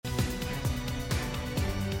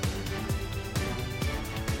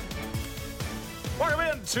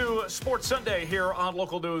to Sports Sunday here on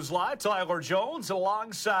Local News Live. Tyler Jones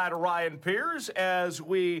alongside Ryan Pierce as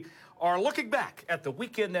we are looking back at the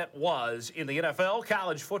weekend that was in the NFL,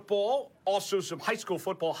 college football, also some high school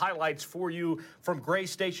football highlights for you from Gray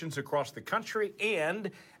stations across the country, and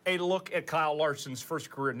a look at Kyle Larson's first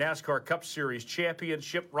career NASCAR Cup Series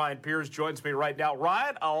championship. Ryan Pierce joins me right now.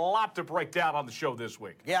 Ryan, a lot to break down on the show this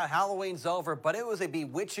week. Yeah, Halloween's over, but it was a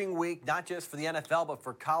bewitching week, not just for the NFL, but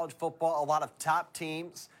for college football. A lot of top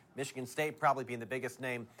teams, Michigan State probably being the biggest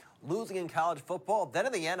name, losing in college football. Then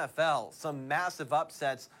in the NFL, some massive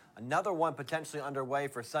upsets. Another one potentially underway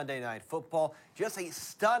for Sunday Night Football. Just a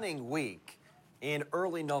stunning week in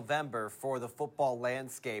early November for the football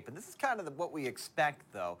landscape. And this is kind of what we expect,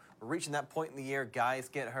 though. We're reaching that point in the year, guys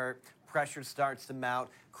get hurt, pressure starts to mount,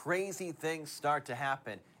 crazy things start to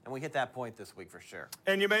happen. And we hit that point this week for sure.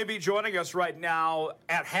 And you may be joining us right now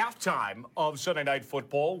at halftime of Sunday Night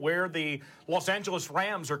Football, where the Los Angeles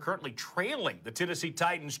Rams are currently trailing the Tennessee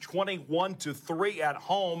Titans 21-3 at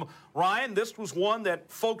home. Ryan, this was one that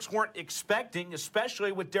folks weren't expecting,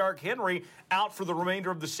 especially with Derrick Henry out for the remainder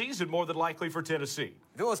of the season, more than likely for Tennessee.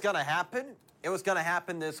 If it was going to happen, it was going to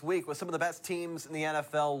happen this week with some of the best teams in the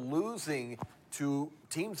NFL losing to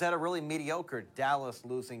teams that are really mediocre. Dallas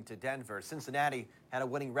losing to Denver. Cincinnati had a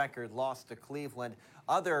winning record, lost to Cleveland.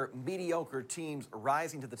 Other mediocre teams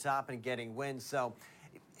rising to the top and getting wins. So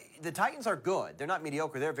the Titans are good. They're not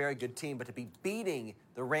mediocre. They're a very good team. But to be beating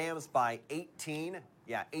the Rams by 18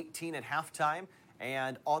 at halftime,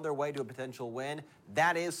 and on their way to a potential win,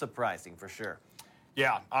 that is surprising for sure.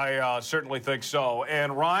 Yeah, I certainly think so.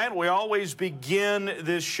 And Ryan, we always begin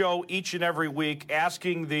this show each and every week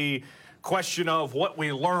asking the question of what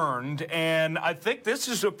we learned, and I think this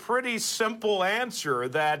is a pretty simple answer,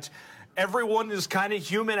 that everyone is kind of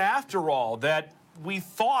human after all, that we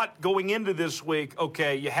thought going into this week,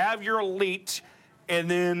 okay, you have your elite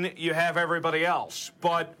and then you have everybody else.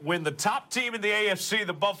 But when the top team in the AFC,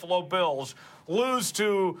 the Buffalo Bills, lose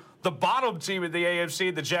to the bottom team in the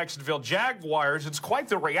AFC, the Jacksonville Jaguars, it's quite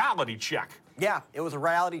the reality check. Yeah, it was a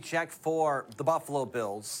reality check for the Buffalo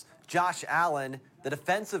Bills. Josh Allen, the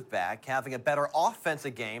defensive back, having a better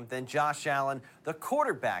offensive game than Josh Allen, the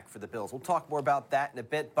quarterback for the Bills. We'll talk more about that in a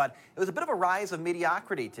bit, but it was a bit of a rise of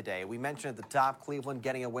mediocrity today. We mentioned at the top, Cleveland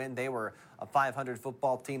getting a win. They were a 500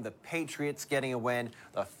 football team. The Patriots getting a win.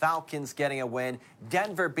 The Falcons getting a win.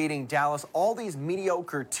 Denver beating Dallas. All these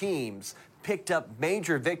mediocre teams picked up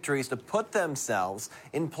major victories to put themselves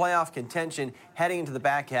in playoff contention heading into the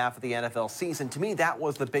back half of the NFL season. To me, that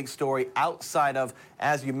was the big story outside of,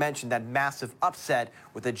 as you mentioned, that massive upset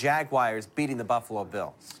with the Jaguars beating the Buffalo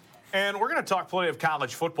Bills. And we're going to talk plenty of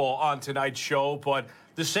college football on tonight's show, but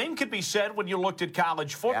the same could be said when you looked at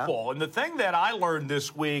college football. Yeah. And the thing that I learned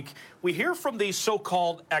this week, we hear from these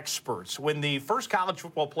so-called experts. When the first college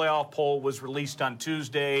football playoff poll was released on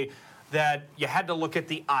Tuesday, that you had to look at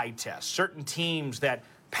the eye test, certain teams that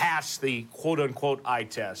pass the quote-unquote eye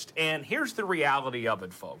test. And here's the reality of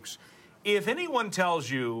it, folks. If anyone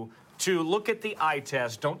tells you to look at the eye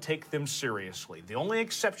test, don't take them seriously. The only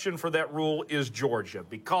exception for that rule is Georgia,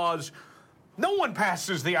 because no one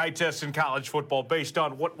passes the eye test in college football based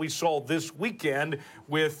on what we saw this weekend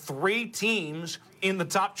with 3 teams in the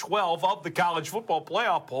top 12 of the college football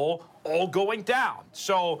playoff poll all going down.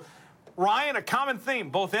 So, Ryan, a common theme,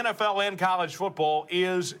 both NFL and college football,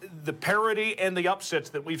 is the parity and the upsets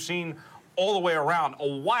that we've seen all the way around. A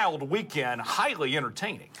wild weekend, highly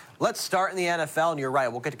entertaining. Let's start in the NFL, and you're right.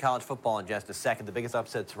 We'll get to college football in just a second. The biggest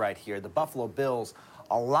upsets right here. The Buffalo Bills.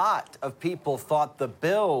 A lot of people thought the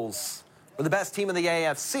Bills were the best team in the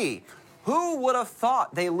AFC. Who would have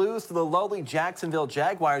thought they lose to the lowly Jacksonville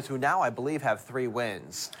Jaguars, who now, I believe, have 3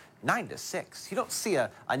 wins? 9-6. You don't see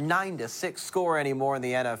a 9-6 score anymore in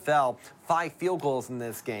the NFL. 5 field goals in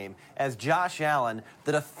this game as Josh Allen,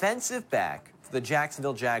 the defensive back for the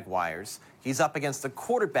Jacksonville Jaguars, he's up against the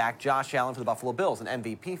quarterback, Josh Allen, for the Buffalo Bills, an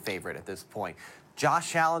MVP favorite at this point.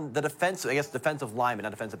 Josh Allen, the defensive lineman,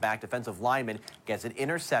 not defensive back, defensive lineman, gets an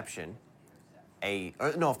interception, a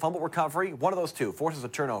fumble recovery, one of those two, forces a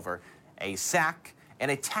turnover, a sack,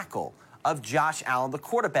 and a tackle of Josh Allen, the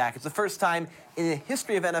quarterback. It's the first time in the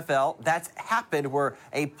history of NFL that's happened where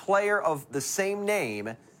a player of the same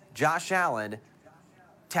name, Josh Allen,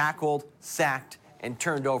 tackled, sacked, and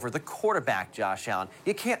turned over the quarterback, Josh Allen.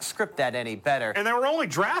 You can't script that any better. And they were only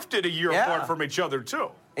drafted a year apart from each other,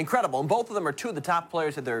 too. Incredible. And both of them are 2 of the top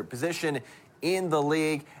players at their position in the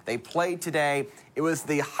league. They played today. It was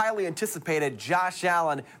the highly anticipated Josh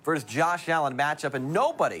Allen versus Josh Allen matchup, and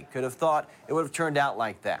nobody could have thought it would have turned out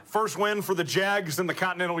like that. First win for the Jags in the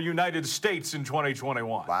continental United States in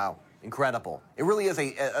 2021. Wow. incredible. It really is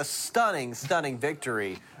a stunning, stunning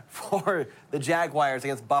victory for the Jaguars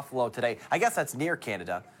against Buffalo today. I guess that's near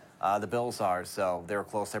Canada. The Bills are, so they were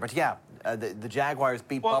close there. But yeah, the Jaguars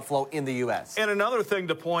beat Buffalo in the U.S. And another thing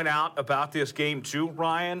to point out about this game, too,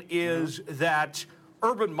 Ryan, is that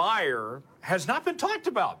Urban Meyer has not been talked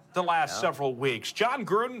about the last several weeks. John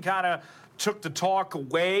Gruden kind of took the talk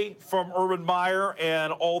away from Urban Meyer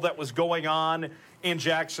and all that was going on in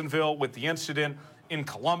Jacksonville with the incident in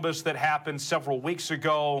Columbus that happened several weeks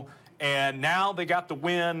ago. And now they got the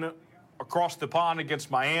win across the pond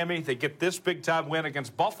against Miami. They get this big-time win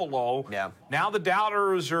against Buffalo. Yeah. Now the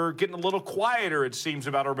doubters are getting a little quieter, it seems,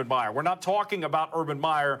 about Urban Meyer. We're not talking about Urban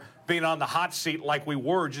Meyer being on the hot seat like we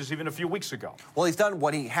were just even a few weeks ago. Well, he's done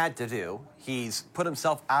what he had to do. He's put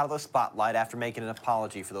himself out of the spotlight after making an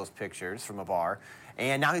apology for those pictures from a bar.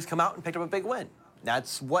 And now he's come out and picked up a big win.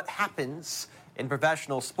 That's what happens in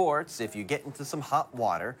professional sports if you get into some hot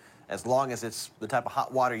water. As long as it's the type of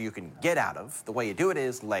hot water you can get out of, the way you do it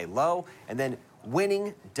is lay low, and then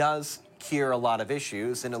winning does cure a lot of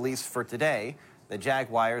issues, and at least for today, the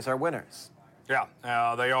Jaguars are winners. Yeah,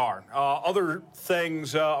 they are. Other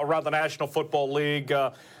things around the National Football League,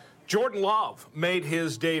 Jordan Love made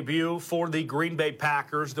his debut for the Green Bay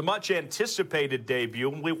Packers, the much-anticipated debut,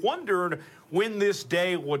 and we wondered when this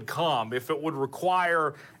day would come, if it would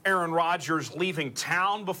require Aaron Rodgers leaving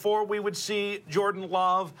town before we would see Jordan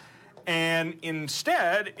Love. And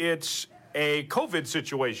instead, it's a COVID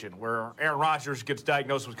situation where Aaron Rodgers gets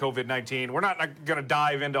diagnosed with COVID-19. We're not going to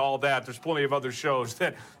dive into all that. There's plenty of other shows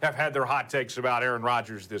that have had their hot takes about Aaron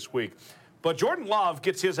Rodgers this week. But Jordan Love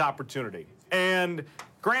gets his opportunity. And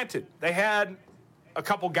granted, they had a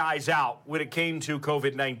couple guys out when it came to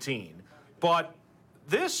COVID-19. But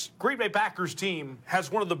this Green Bay Packers team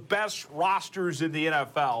has one of the best rosters in the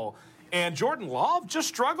NFL. And Jordan Love just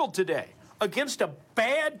struggled today against a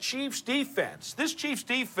bad Chiefs defense. This Chiefs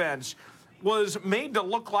defense was made to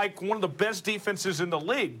look like one of the best defenses in the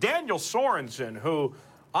league. Daniel Sorensen, who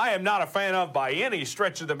I am not a fan of by any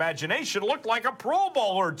stretch of the imagination, looked like a Pro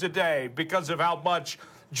Bowler today because of how much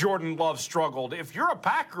Jordan Love struggled. If you're a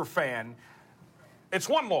Packer fan, it's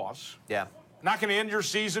one loss. Yeah. Not going to end your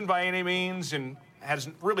season by any means and has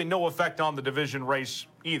really no effect on the division race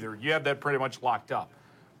either. You have that pretty much locked up.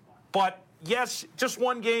 But, yes, just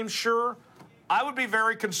one game, sure. I would be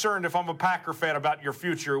very concerned if I'm a Packer fan about your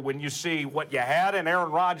future when you see what you had in Aaron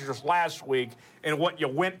Rodgers last week and what you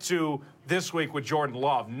went to this week with Jordan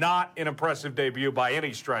Love. Not an impressive debut by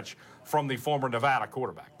any stretch from the former Nevada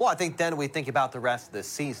quarterback. Well, I think then we think about the rest of the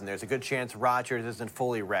season. There's a good chance Rodgers isn't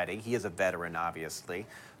fully ready. He is a veteran, obviously,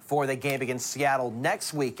 for the game against Seattle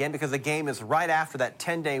next weekend because the game is right after that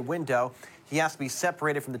 10-day window. He has to be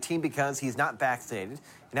separated from the team because he's not vaccinated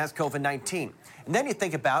and has COVID-19. And then you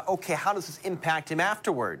think about, okay, how does this impact him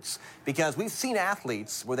afterwards? Because we've seen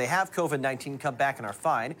athletes where they have COVID-19 come back and are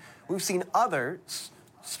fine. We've seen others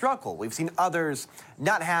struggle. We've seen others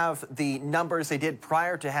not have the numbers they did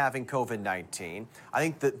prior to having COVID-19. I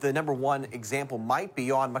think that the number one example might be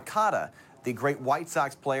Yoan Moncada, the great White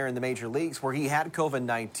Sox player in the major leagues, where he had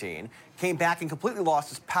COVID-19, came back and completely lost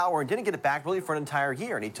his power and didn't get it back really for an entire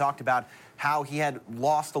year. And he talked about how he had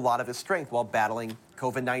lost a lot of his strength while battling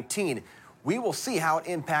COVID-19. We will see how it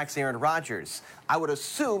impacts Aaron Rodgers. I would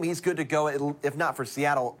assume he's good to go, if not for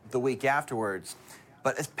Seattle, the week afterwards.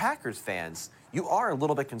 But as Packers fans, you are a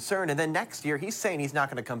little bit concerned. And then next year, he's saying he's not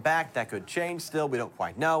going to come back. That could change still. We don't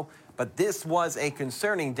quite know. But this was a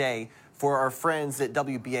concerning day for our friends at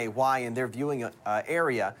WBAY and their viewing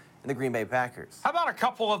area in the Green Bay Packers. How about a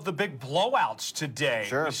couple of the big blowouts today?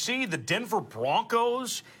 Sure. We see the Denver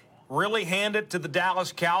Broncos really hand it to the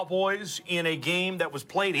Dallas Cowboys in a game that was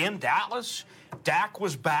played in Dallas. Dak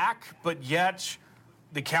was back, but yet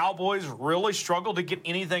the Cowboys really struggled to get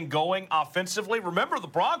anything going offensively. Remember, the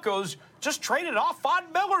Broncos just traded off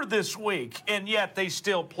Von Miller this week, and yet they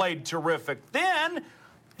still played terrific. Then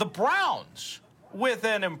the Browns, with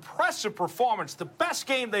an impressive performance, the best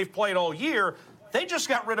game they've played all year, they just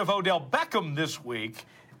got rid of Odell Beckham this week.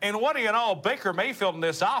 And what do you know, Baker Mayfield and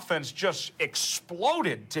this offense just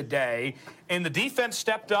exploded today. And the defense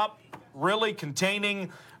stepped up, really containing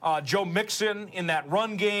Joe Mixon in that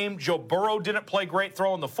run game. Joe Burrow didn't play great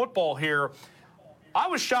throwing the football here. I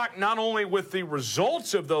was shocked not only with the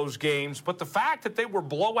results of those games, but the fact that they were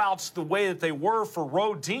blowouts the way that they were for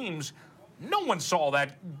road teams. No one saw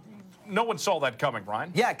that. No one saw that coming,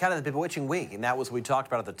 Ryan. Yeah, kind of the bewitching week, and that was what we talked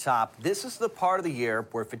about at the top. This is the part of the year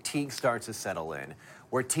where fatigue starts to settle in,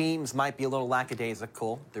 where teams might be a little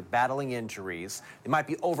lackadaisical. They're battling injuries. They might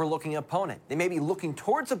be overlooking an opponent. They may be looking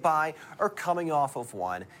towards a bye or coming off of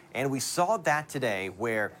one. And we saw that today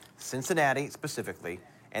where Cincinnati specifically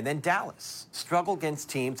And then Dallas struggle against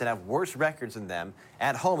teams that have worse records than them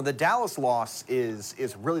at home. The Dallas loss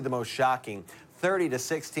is really the most shocking.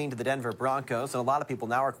 30-16 to the Denver Broncos. And a lot of people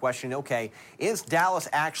now are questioning, okay, is Dallas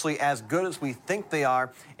actually as good as we think they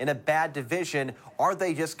are in a bad division? Are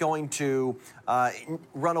they just going to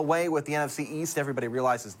run away with the NFC East? Everybody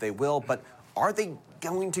realizes they will. But are they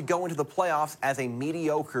going to go into the playoffs as a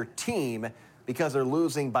mediocre team because they're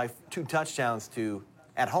losing by 2 touchdowns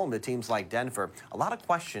at home to teams like Denver? A lot of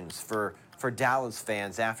questions for Dallas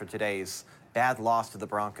fans after today's bad loss to the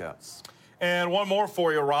Broncos. And one more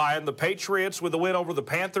for you, Ryan. The Patriots with the win over the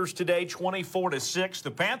Panthers today, 24-6. The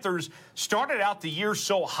Panthers started out the year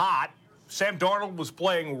so hot. Sam Darnold was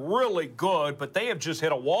playing really good, but they have just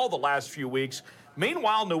hit a wall the last few weeks.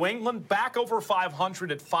 Meanwhile, New England back over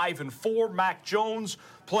 500 at 5-4. Mac Jones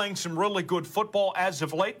playing some really good football as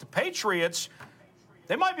of late. The Patriots,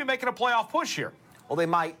 they might be making a playoff push here. Well, they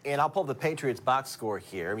might, and I'll pull up the Patriots box score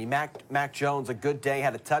here. I mean, Mac Jones, a good day,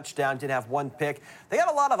 had a touchdown, did have 1 pick. They got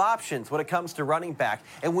a lot of options when it comes to running back.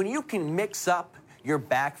 And when you can mix up your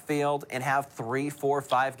backfield and have 3, 4,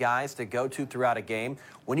 5 guys to go to throughout a game,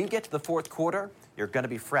 when you get to the fourth quarter, you're going to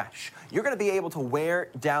be fresh. You're going to be able to wear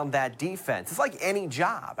down that defense. It's like any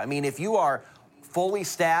job. I mean, if you are fully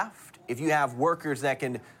staffed, if you have workers that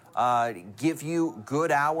can give you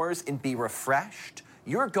good hours and be refreshed,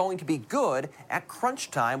 you're going to be good at crunch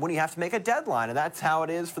time when you have to make a deadline. And that's how it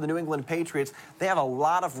is for the New England Patriots. They have a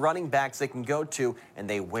lot of running backs they can go to, and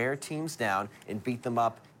they wear teams down and beat them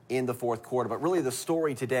up in the fourth quarter. But really the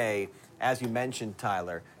story today, as you mentioned,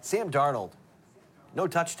 Tyler, Sam Darnold, no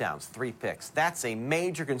touchdowns, 3 picks. That's a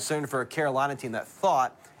major concern for a Carolina team that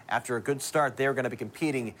thought after a good start they were going to be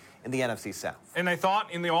competing in the NFC South. And they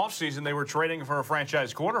thought in the offseason they were trading for a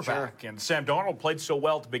franchise quarterback. Sure. And Sam Darnold played so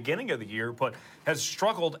well at the beginning of the year, but has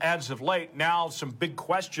struggled as of late. Now some big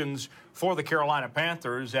questions for the Carolina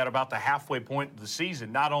Panthers at about the halfway point of the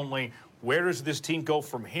season. Not only where does this team go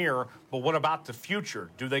from here, but what about the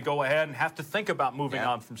future? Do they go ahead and have to think about moving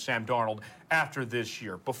on from Sam Darnold after this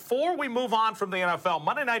year? Before we move on from the NFL,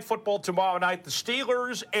 Monday Night Football tomorrow night, the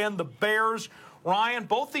Steelers and the Bears. Ryan,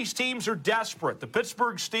 both these teams are desperate. The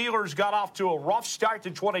Pittsburgh Steelers got off to a rough start to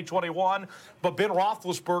 2021, but Ben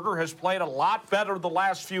Roethlisberger has played a lot better the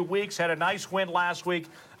last few weeks, had a nice win last week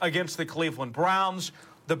against the Cleveland Browns.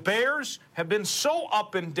 The Bears have been so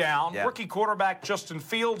up and down. Rookie quarterback Justin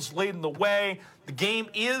Fields leading the way. The game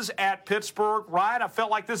is at Pittsburgh. Ryan, I felt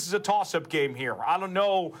like this is a toss-up game here. I don't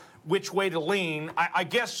know which way to lean. I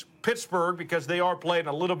guess Pittsburgh, because they are playing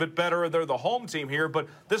a little bit better. They're the home team here, but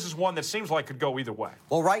this is one that seems like could go either way.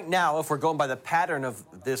 Well, right now, if we're going by the pattern of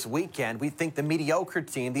this weekend, we think the mediocre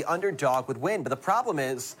team, the underdog, would win. But the problem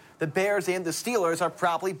is the Bears and the Steelers are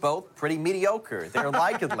probably both pretty mediocre. They're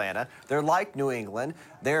like Atlanta. They're like New England.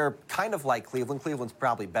 They're kind of like Cleveland. Cleveland's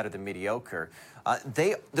probably better than mediocre.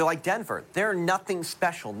 They're like Denver. They're nothing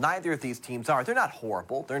special. Neither of these teams are. They're not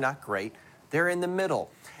horrible. They're not great. They're in the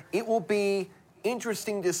middle. It will be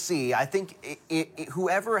interesting to see. I think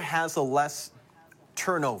whoever has the less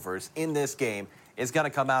turnovers in this game is going to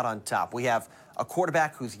come out on top. We have a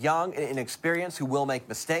quarterback who's young and inexperienced, who will make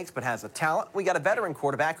mistakes but has the talent. We got a veteran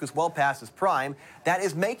quarterback who's well past his prime that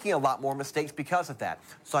is making a lot more mistakes because of that.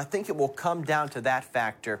 So I think it will come down to that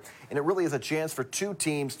factor, and it really is a chance for two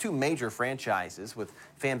teams, two major franchises with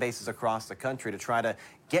fan bases across the country to try to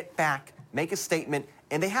get back, make a statement,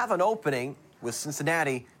 and they have an opening with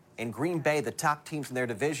Cincinnati and Green Bay, the top teams in their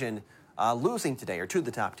division, losing today, or two of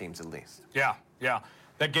the top teams at least. Yeah.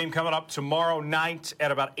 That game coming up tomorrow night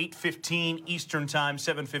at about 8:15 Eastern Time,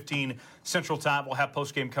 7:15 Central Time. We'll have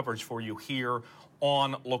post-game coverage for you here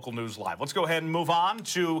on Local News Live. Let's go ahead and move on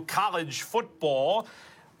to college football.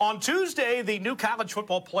 On Tuesday, the new college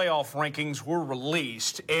football playoff rankings were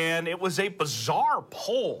released, and it was a bizarre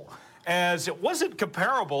poll, as it wasn't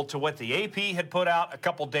comparable to what the AP had put out a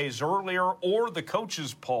couple days earlier or the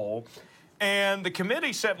coaches' poll. And the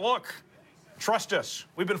committee said, look, trust us.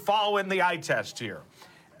 We've been following the eye test here.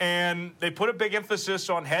 And they put a big emphasis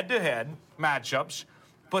on head-to-head matchups.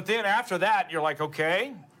 But then after that, you're like,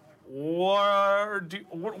 okay,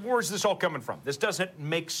 where's this all coming from? This doesn't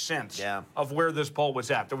make sense of where this poll was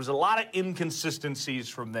at. There was a lot of inconsistencies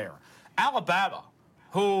from there. Alabama,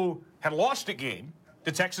 who had lost a game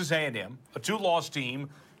to Texas A&M, a two-loss team,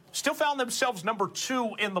 still found themselves number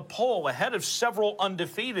 2 in the poll ahead of several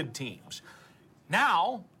undefeated teams.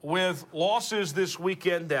 Now, with losses this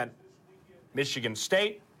weekend that Michigan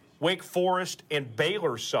State, Wake Forest, and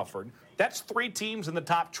Baylor suffered, that's 3 teams in the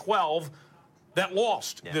top 12 that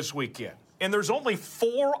lost this weekend. And there's only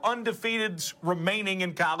 4 undefeateds remaining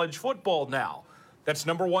in college football now. That's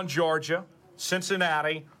number 1 Georgia,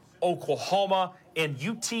 Cincinnati, Oklahoma, and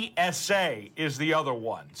UTSA is the other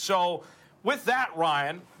one. So with that,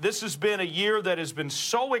 Ryan, this has been a year that has been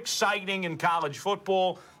so exciting in college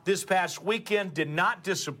football. This past weekend did not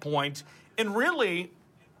disappoint. And really,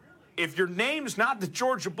 if your name's not the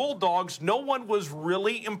Georgia Bulldogs, no one was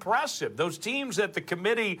really impressive. Those teams that the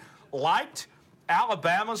committee liked,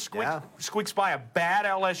 Alabama squeaks by a bad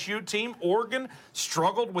LSU team. Oregon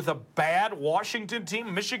struggled with a bad Washington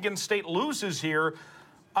team. Michigan State loses here.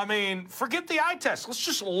 I mean, forget the eye test. Let's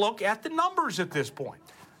just look at the numbers at this point.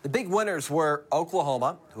 The big winners were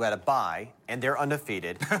Oklahoma, who had a bye, and they're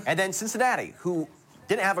undefeated, and then Cincinnati, who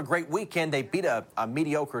didn't have a great weekend. They beat a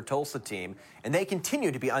mediocre Tulsa team, and they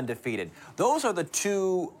continue to be undefeated. Those are the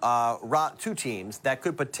two teams that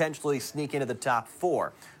could potentially sneak into the top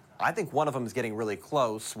four. I think one of them is getting really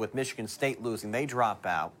close with Michigan State losing. They drop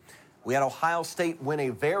out. We had Ohio State win a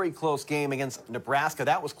very close game against Nebraska.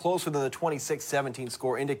 That was closer than the 26-17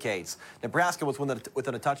 score indicates. Nebraska was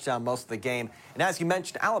within a touchdown most of the game. And as you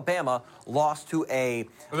mentioned, Alabama lost to a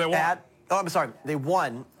bad... Oh, I'm sorry. They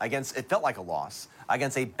won against, it felt like a loss,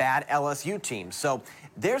 against a bad LSU team. So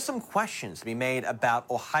there's some questions to be made about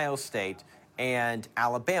Ohio State and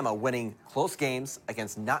Alabama winning close games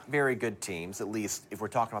against not very good teams, at least if we're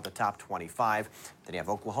talking about the top 25. Then you have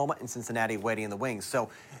Oklahoma and Cincinnati waiting in the wings. So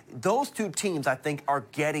those two teams, I think, are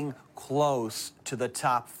getting close to the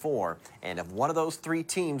top four. And if one of those three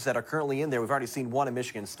teams that are currently in there, we've already seen one in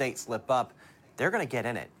Michigan State slip up, they're going to get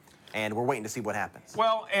in it. And we're waiting to see what happens.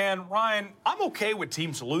 Well, and Ryan, I'm okay with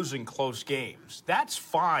teams losing close games. That's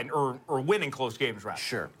fine, or winning close games, rather.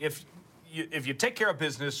 Sure. If you take care of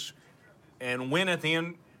business and win at the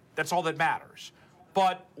end, that's all that matters.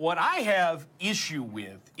 But what I have issue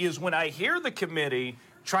with is when I hear the committee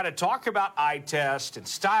try to talk about eye test and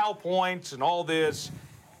style points and all this,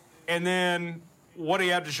 and then what do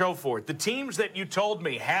you have to show for it? The teams that you told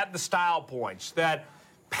me had the style points that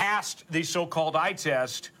passed the so-called eye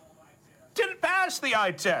test didn't pass the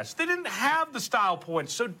eye test. They didn't have the style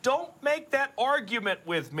points. So don't make that argument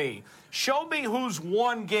with me. Show me who's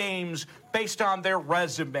won games based on their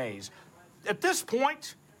resumes. At this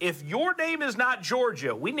point, if your name is not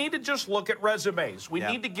Georgia, we need to just look at resumes. We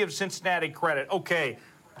need to give Cincinnati credit. Okay,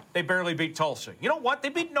 they barely beat Tulsa. You know what? They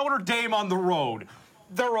beat Notre Dame on the road.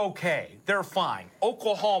 They're okay. They're fine.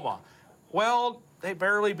 Oklahoma, well, they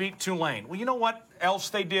barely beat Tulane. Well, you know what else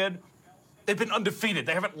they did? They've been undefeated.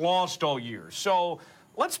 They haven't lost all year. So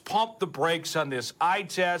let's pump the brakes on this eye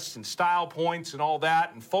test and style points and all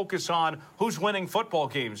that and focus on who's winning football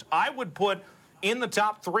games. I would put in the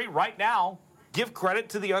top three right now, give credit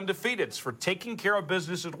to the undefeateds for taking care of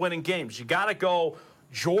business and winning games. You got to go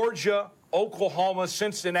Georgia, Oklahoma,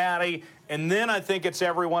 Cincinnati, and then I think it's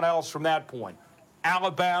everyone else from that point.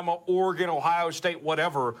 Alabama, Oregon, Ohio State,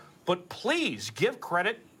 whatever. But please give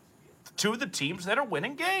credit to the teams that are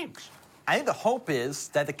winning games. I think the hope is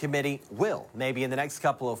that the committee will, maybe in the next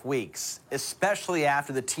couple of weeks, especially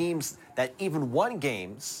after the teams that even won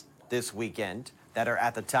games this weekend that are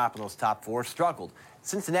at the top of those top four struggled.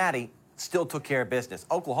 Cincinnati still took care of business.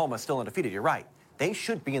 Oklahoma still undefeated, you're right. They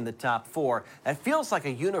should be in the top four. That feels like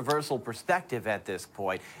a universal perspective at this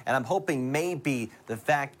point, and I'm hoping maybe the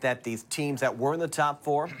fact that these teams that were in the top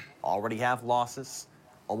four already have losses,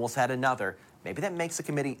 almost had another, maybe that makes the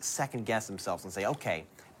committee second-guess themselves and say, okay,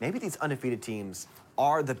 maybe these undefeated teams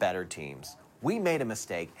are the better teams. We made a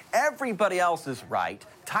mistake. Everybody else is right.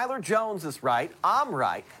 Tyler Jones is right. I'm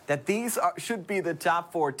right. That these should be the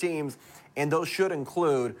top four teams, and those should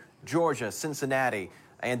include Georgia, Cincinnati,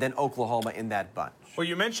 and then Oklahoma in that bunch. Well,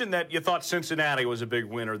 you mentioned that you thought Cincinnati was a big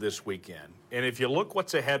winner this weekend. And if you look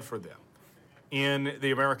what's ahead for them in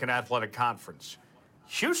the American Athletic Conference,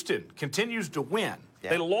 Houston continues to win.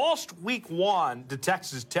 Yeah. They lost week one to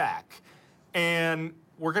Texas Tech, and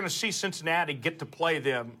we're going to see Cincinnati get to play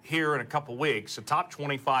them here in a couple weeks, a top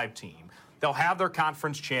 25 team. They'll have their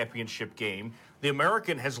conference championship game. The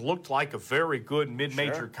American has looked like a very good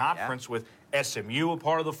mid-major conference with SMU a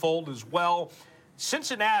part of the fold as well.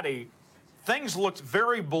 Cincinnati, things looked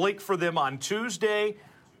very bleak for them on Tuesday.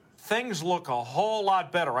 Things look a whole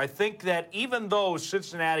lot better. I think that even though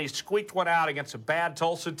Cincinnati squeaked one out against a bad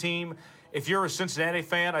Tulsa team, if you're a Cincinnati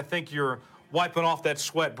fan, I think you're wiping off that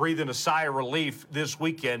sweat, breathing a sigh of relief this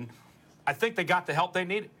weekend. I think they got the help they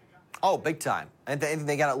needed. Oh, big time. And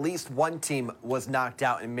they got at least one team was knocked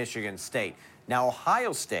out in Michigan State. Now,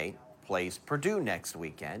 Ohio State plays Purdue next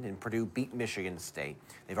weekend, and Purdue beat Michigan State.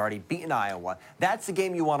 They've already beaten Iowa. That's the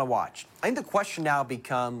game you want to watch. I think the question now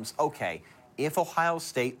becomes, okay, if Ohio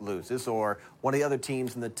State loses, or one of the other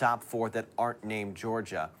teams in the top four that aren't named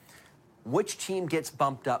Georgia, which team gets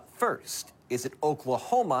bumped up first? Is it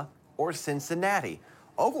Oklahoma or Cincinnati?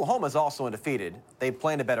 Oklahoma's also undefeated. They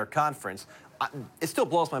play in a better conference. It still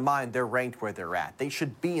blows my mind they're ranked where they're at. They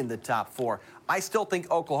should be in the top 4. I still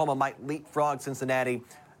think Oklahoma might leapfrog Cincinnati.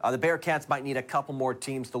 The Bearcats might need a couple more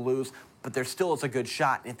teams to lose, but there still is a good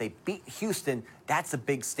shot. And if they beat Houston, that's a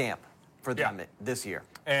big stamp for them this year.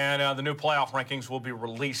 And the new playoff rankings will be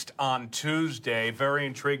released on Tuesday. Very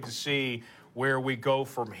intrigued to see where we go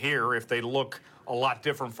from here, if they look a lot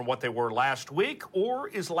different from what they were last week, or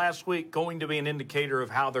is last week going to be an indicator of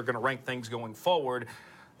how they're going to rank things going forward?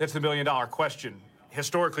 That's the million-dollar question.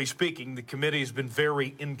 Historically speaking, the committee has been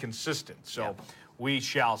very inconsistent, so we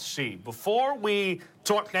shall see. Before we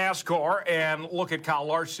talk NASCAR and look at Kyle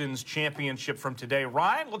Larson's championship from today,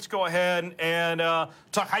 Ryan, let's go ahead and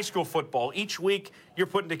talk high school football. Each week, you're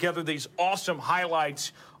putting together these awesome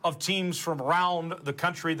highlights of teams from around the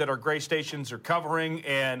country that our Gray stations are covering,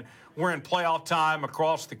 and we're in playoff time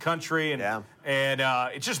across the country, and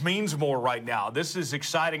it just means more right now. This is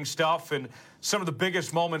exciting stuff, and some of the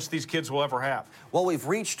biggest moments these kids will ever have. Well, we've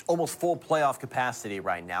reached almost full playoff capacity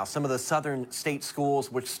right now. Some of the southern state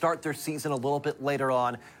schools, which start their season a little bit later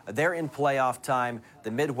on, they're in playoff time.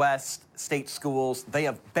 The Midwest state schools, they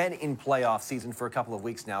have been in playoff season for a couple of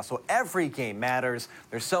weeks now. So every game matters.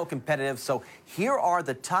 They're so competitive. So here are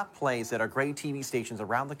the top plays that our Gray TV stations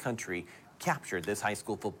around the country captured this high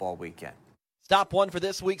school football weekend. Stop one for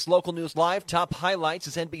this week's Local News Live. Top highlights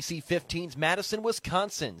is NBC 15's Madison,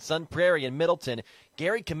 Wisconsin, Sun Prairie, and Middleton.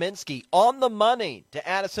 Gary Kaminsky on the money to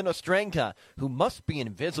Addison Ostrenga, who must be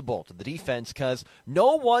invisible to the defense because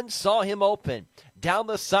no one saw him open. Down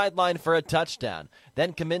the sideline for a touchdown.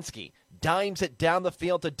 Then Kaminsky dimes it down the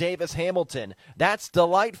field to Davis Hamilton. That's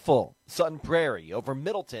delightful. Sun Prairie over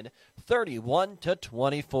Middleton,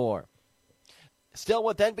 31-24. Still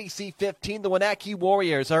with NBC 15, the Wenatchee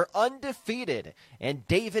Warriors are undefeated, and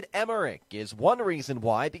David Emmerich is one reason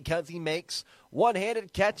why, because he makes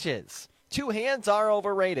one-handed catches. Two hands are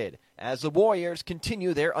overrated as the Warriors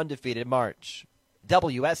continue their undefeated march.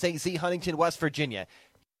 WSAZ Huntington, West Virginia.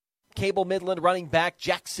 Cable Midland running back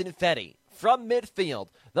Jackson Fetty from midfield,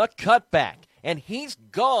 the cutback, and he's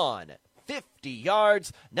gone 50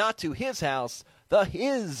 yards, not to his house,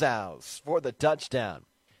 his house for the touchdown.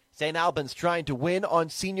 St. Albans trying to win on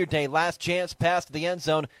Senior Day. Last chance pass to the end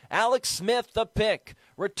zone. Alex Smith, the pick,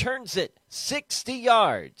 returns it 60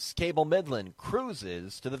 yards. Cable Midland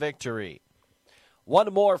cruises to the victory.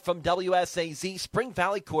 One more from WSAZ. Spring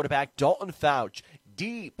Valley quarterback Dalton Fouch.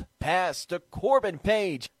 Deep pass to Corbin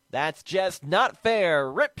Page. That's just not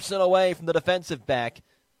fair. Rips it away from the defensive back.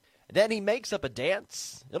 Then he makes up a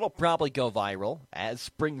dance. It'll probably go viral as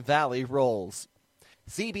Spring Valley rolls.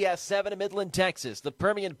 CBS 7 in Midland, Texas. The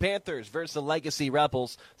Permian Panthers versus the Legacy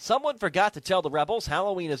Rebels. Someone forgot to tell the Rebels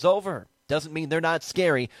Halloween is over. Doesn't mean they're not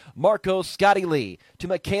scary. Marco Scotty Lee to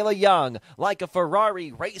Michaela Young, like a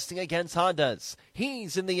Ferrari racing against Hondas.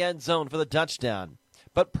 He's in the end zone for the touchdown.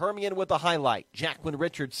 But Permian with the highlight, Jacqueline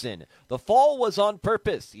Richardson. The fall was on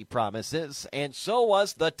purpose, he promises, and so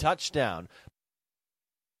was the touchdown.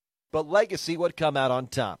 But Legacy would come out on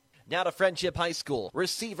top. Now to Friendship High School.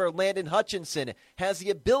 Receiver Landon Hutchinson has the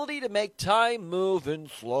ability to make time move in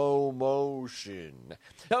slow motion.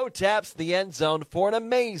 Toe taps the end zone for an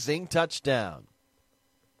amazing touchdown.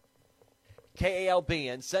 KALB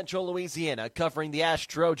in Central Louisiana covering the Ash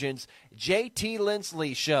Trojans. JT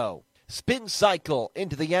Lindsley Show. Spin cycle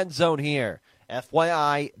into the end zone here.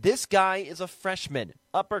 FYI, this guy is a freshman.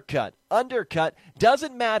 Uppercut, undercut,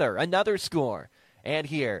 doesn't matter. Another score. And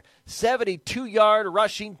here, 72-yard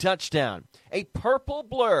rushing touchdown. A purple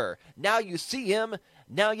blur. Now you see him,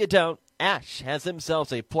 now you don't. Ash has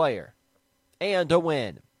himself a player. And a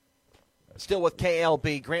win. Still with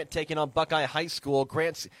KLB, Grant taking on Buckeye High School.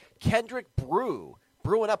 Grant's Kendrick Brew.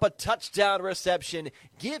 Brewing up a touchdown reception.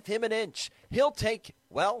 Give him an inch. He'll take,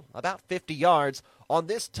 about 50 yards on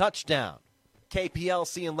this touchdown.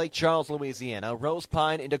 KPLC in Lake Charles, Louisiana. Rose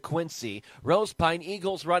Pine into Quincy. Rose Pine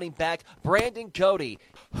Eagles running back Brandon Cody.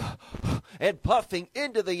 And puffing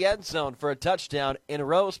into the end zone for a touchdown, and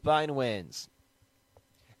Rose Pine wins.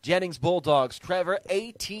 Jennings Bulldogs, Trevor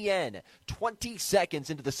Etienne, 20 seconds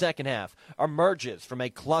into the second half, emerges from a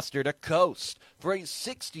cluster to coast for a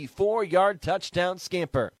 64-yard touchdown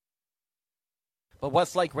scamper. But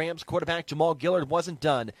Westlake Rams quarterback Jamal Gillard wasn't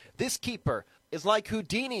done. This keeper is like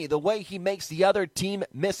Houdini, the way he makes the other team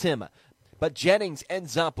miss him. But Jennings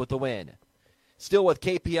ends up with the win. Still with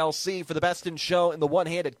KPLC for the best in show in the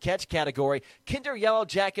one-handed catch category, Kinder Yellow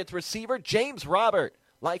Jackets receiver James Robert.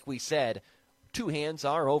 Like we said, two hands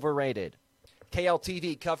are overrated.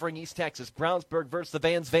 KLTV covering East Texas, Brownsburg versus the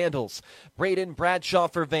Vans Vandals. Braden Bradshaw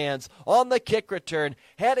for Vans on the kick return,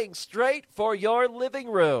 heading straight for your living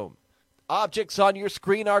room. Objects on your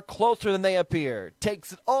screen are closer than they appear.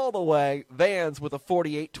 Takes it all the way. Vans with a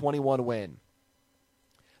 48-21 win.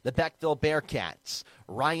 The Beckville Bearcats,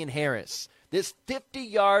 Ryan Harris. This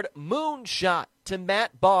 50-yard moonshot to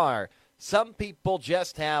Matt Barr. Some people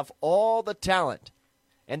just have all the talent.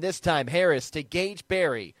 And this time, Harris to Gage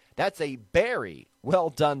Berry. That's a very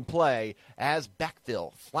well-done play as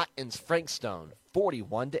Beckville flattens Frankstone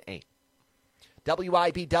 41-8.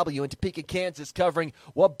 WIBW in Topeka, Kansas, covering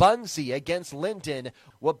Wabaunsee against Linden.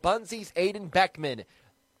 Wabaunsie's Aiden Beckman.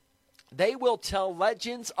 They will tell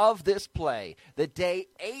legends of this play the day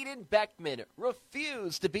Aiden Beckman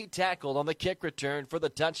refused to be tackled on the kick return for the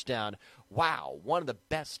touchdown. Wow, one of the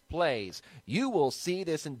best plays you will see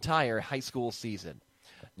this entire high school season.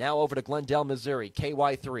 Now over to Glendale, Missouri.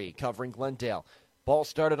 KY3 covering Glendale. Ball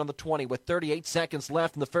started on the 20 with 38 seconds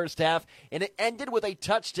left in the first half, and it ended with a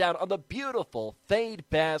touchdown on the beautiful fade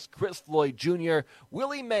pass, Chris Floyd Jr.,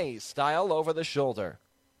 Willie Mays style over the shoulder.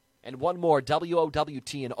 And one more,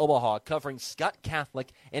 WOWT in Omaha, covering Scott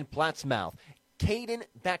Catholic in Plattsmouth. Caden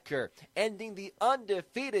Becker ending the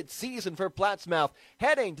undefeated season for Plattsmouth,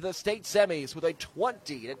 heading to the state semis with a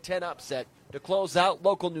 20-10 upset to close out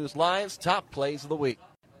Local News Live's top plays of the week.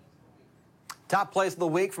 Top plays of the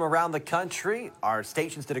week from around the country. Our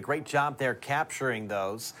stations did a great job there capturing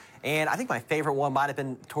those. And I think my favorite one might have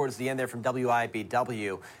been towards the end there from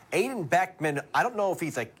WIBW. Aiden Beckman, I don't know if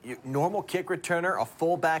he's a normal kick returner, a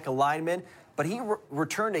fullback alignment, but he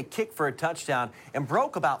returned a kick for a touchdown and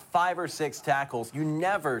broke about 5 or 6 tackles. You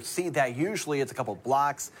never see that. Usually it's a couple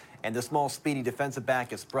blocks, and the small, speedy defensive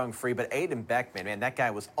back is sprung free. But Aiden Beckman, man, that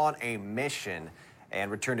guy was on a mission and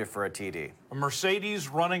returned it for a TD. A Mercedes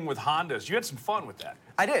running with Hondas. You had some fun with that.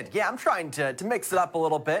 I did. Yeah, I'm trying to mix it up a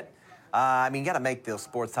little bit. I mean, you got to make those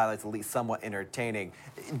sports highlights at least somewhat entertaining.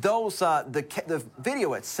 Those the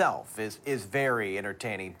video itself is very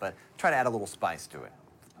entertaining, but try to add a little spice to it.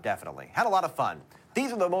 Definitely. Had a lot of fun.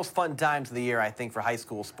 These are the most fun times of the year, I think, for high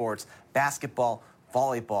school sports. Basketball,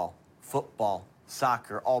 volleyball, football,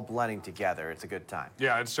 soccer, all blending together. It's a good time.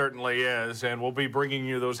 Yeah, it certainly is. And we'll be bringing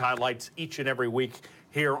you those highlights each and every week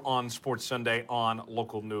here on Sports Sunday on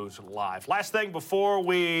Local News Live. Last thing before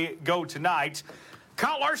we go tonight,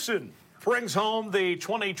 Kyle Larson brings home the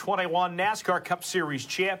 2021 NASCAR Cup Series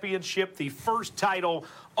championship, the first title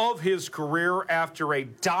of his career after a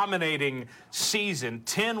dominating season,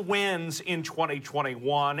 10 wins in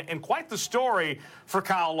 2021, and quite the story for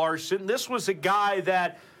Kyle Larson. This was a guy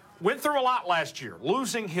that went through a lot last year,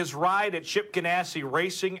 losing his ride at Chip Ganassi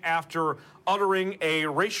Racing after uttering a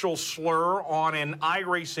racial slur on an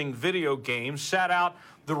iRacing video game, sat out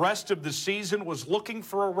the rest of the season, was looking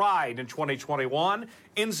for a ride in 2021,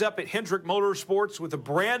 ends up at Hendrick Motorsports with a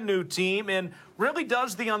brand new team, and really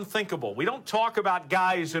does the unthinkable. We don't talk about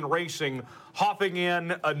guys in racing hopping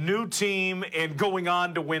in a new team and going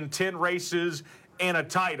on to win 10 races and a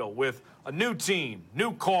title with a new team,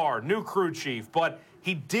 new car, new crew chief, but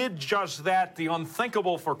he did just that, the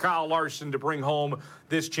unthinkable for Kyle Larson to bring home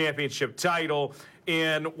this championship title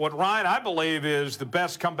in what, Ryan, I believe is the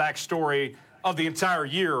best comeback story of the entire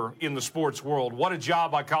year in the sports world. What a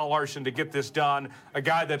job by Kyle Larson to get this done. A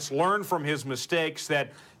guy that's learned from his mistakes,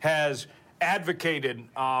 that has advocated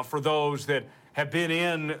for those that have been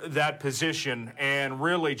in that position and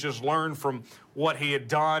really just learned from what he had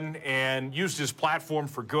done and used his platform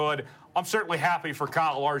for good. I'm certainly happy for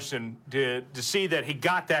Kyle Larson to see that he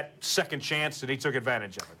got that second chance and he took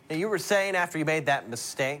advantage of it. Now, you were saying after you made that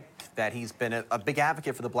mistake that he's been a big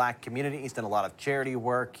advocate for the black community. He's done a lot of charity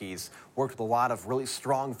work. He's worked with a lot of really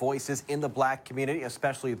strong voices in the black community,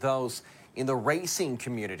 especially those in the racing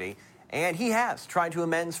community. And he has tried to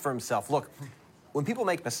amends for himself. Look, when people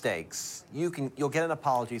make mistakes, you'll get an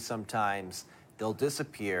apology sometimes. They'll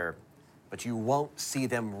disappear. But you won't see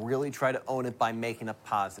them really try to own it by making a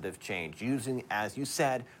positive change, using, as you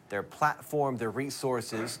said, their platform, their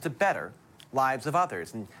resources to better lives of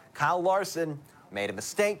others. And Kyle Larson made a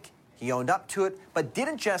mistake. He owned up to it, but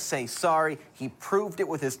didn't just say sorry. He proved it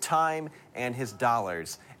with his time and his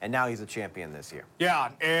dollars, and now he's a champion this year. Yeah,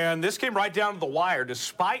 and this came right down to the wire.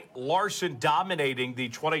 Despite Larson dominating the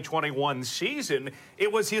 2021 season,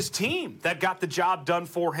 it was his team that got the job done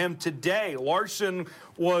for him today. Larson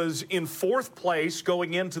was in 4th place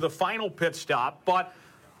going into the final pit stop, but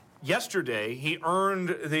yesterday he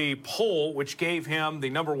earned the pole, which gave him the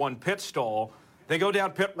 #1 pit stall. They go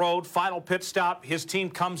down pit road, final pit stop. His team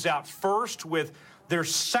comes out first with their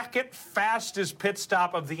second fastest pit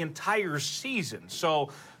stop of the entire season. So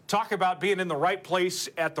talk about being in the right place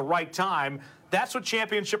at the right time. That's what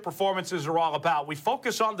championship performances are all about. We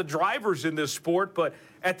focus on the drivers in this sport, but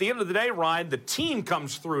at the end of the day, Ryan, the team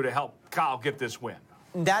comes through to help Kyle get this win.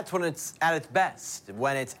 That's when it's at its best,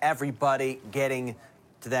 when it's everybody getting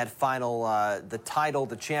to that final, the title,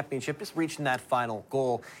 the championship, just reaching that final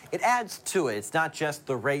goal. It adds to it. It's not just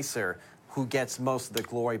the racer who gets most of the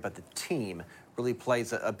glory, but the team really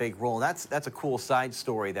plays a big role. And that's a cool side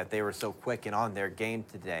story that they were so quick and on their game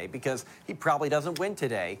today, because he probably doesn't win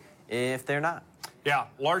today if they're not. Yeah,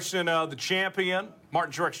 Larson, the champion.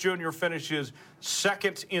 Martin Truex Jr. finishes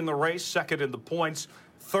second in the race, second in the points.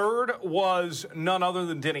 Third was none other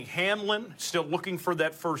than Denny Hamlin, still looking for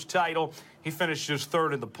that first title. He finishes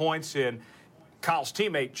third in the points, and Kyle's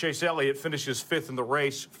teammate, Chase Elliott, finishes fifth in the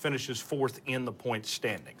race, finishes fourth in the point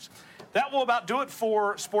standings. That will about do it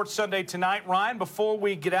for Sports Sunday tonight. Ryan, before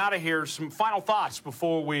we get out of here, some final thoughts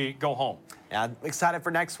before we go home. Yeah, I'm excited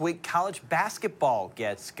for next week. College basketball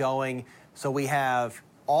gets going. So we have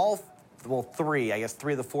three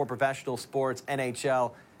of the four professional sports,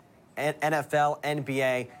 NHL, NFL,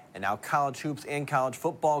 NBA, and now college hoops and college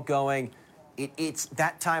football going. It's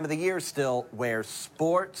that time of the year still where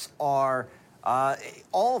sports are,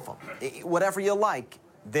 all of them, whatever you like,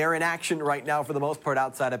 they're in action right now for the most part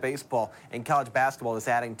outside of baseball. And college basketball is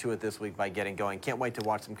adding to it this week by getting going. Can't wait to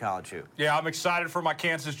watch some college hoops. Yeah, I'm excited for my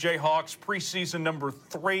Kansas Jayhawks. Preseason number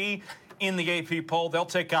 3 in the AP poll. They'll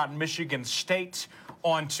take on Michigan State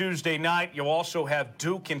on Tuesday night. You'll also have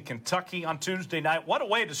Duke and Kentucky on Tuesday night. What a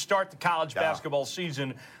way to start the college basketball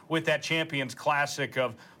season with that Champions Classic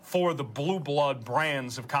for the blue blood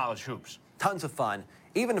brands of college hoops. Tons of fun.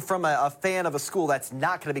 Even from a fan of a school that's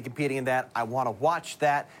not going to be competing in that, I want to watch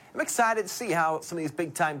that. I'm excited to see how some of these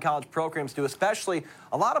big-time college programs do, especially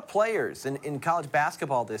a lot of players in college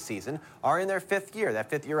basketball this season are in their fifth year, that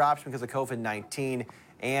fifth-year option because of COVID-19,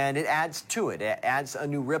 and it adds to it. It adds a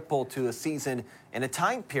new ripple to a season in a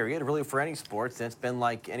time period, really, for any sports that's been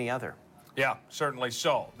like any other. Yeah, certainly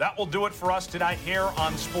so. That will do it for us tonight here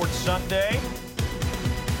on Sports Sunday.